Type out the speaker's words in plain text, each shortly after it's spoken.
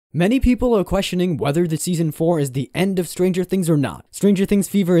Many people are questioning whether the season 4 is the end of Stranger Things or not. Stranger Things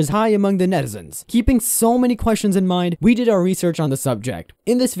fever is high among the netizens. Keeping so many questions in mind, we did our research on the subject.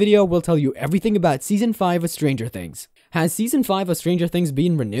 In this video, we'll tell you everything about season 5 of Stranger Things. Has season 5 of Stranger Things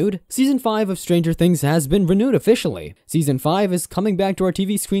been renewed? Season 5 of Stranger Things has been renewed officially. Season 5 is coming back to our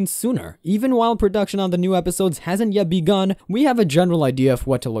TV screens sooner. Even while production on the new episodes hasn't yet begun, we have a general idea of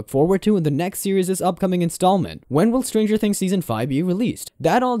what to look forward to in the next series' upcoming installment. When will Stranger Things season 5 be released?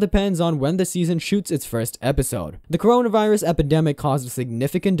 That all depends on when the season shoots its first episode. The coronavirus epidemic caused a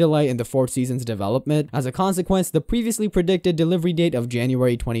significant delay in the fourth season's development. As a consequence, the previously predicted delivery date of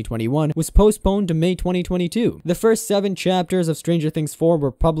January 2021 was postponed to May 2022. The first 7 chapters of Stranger Things 4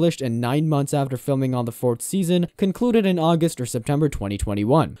 were published, and 9 months after filming on the fourth season, concluded in August or September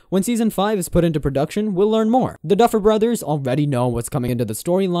 2021. When season 5 is put into production, we'll learn more. The Duffer Brothers already know what's coming into the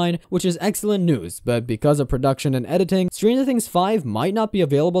storyline, which is excellent news, but because of production and editing, Stranger Things 5 might not be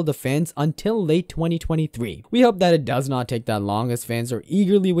available to fans until late 2023. We hope that it does not take that long, as fans are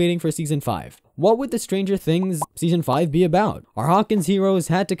eagerly waiting for season 5. What would the Stranger Things season 5 be about? Our Hawkins heroes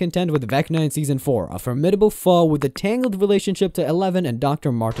had to contend with Vecna in season 4, a formidable foe with a tangled relationship to Eleven and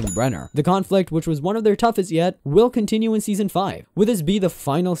Dr. Martin Brenner. The conflict, which was one of their toughest yet, will continue in season 5. Will this be the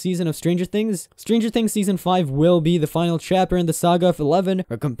final season of Stranger Things? Stranger Things season 5 will be the final chapter in the saga of Eleven,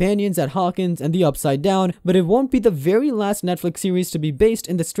 her companions at Hawkins and the Upside Down, but it won't be the very last Netflix series to be based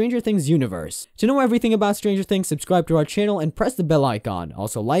in the Stranger Things universe. To know everything about Stranger Things, subscribe to our channel and press the bell icon.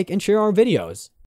 Also like and share our videos.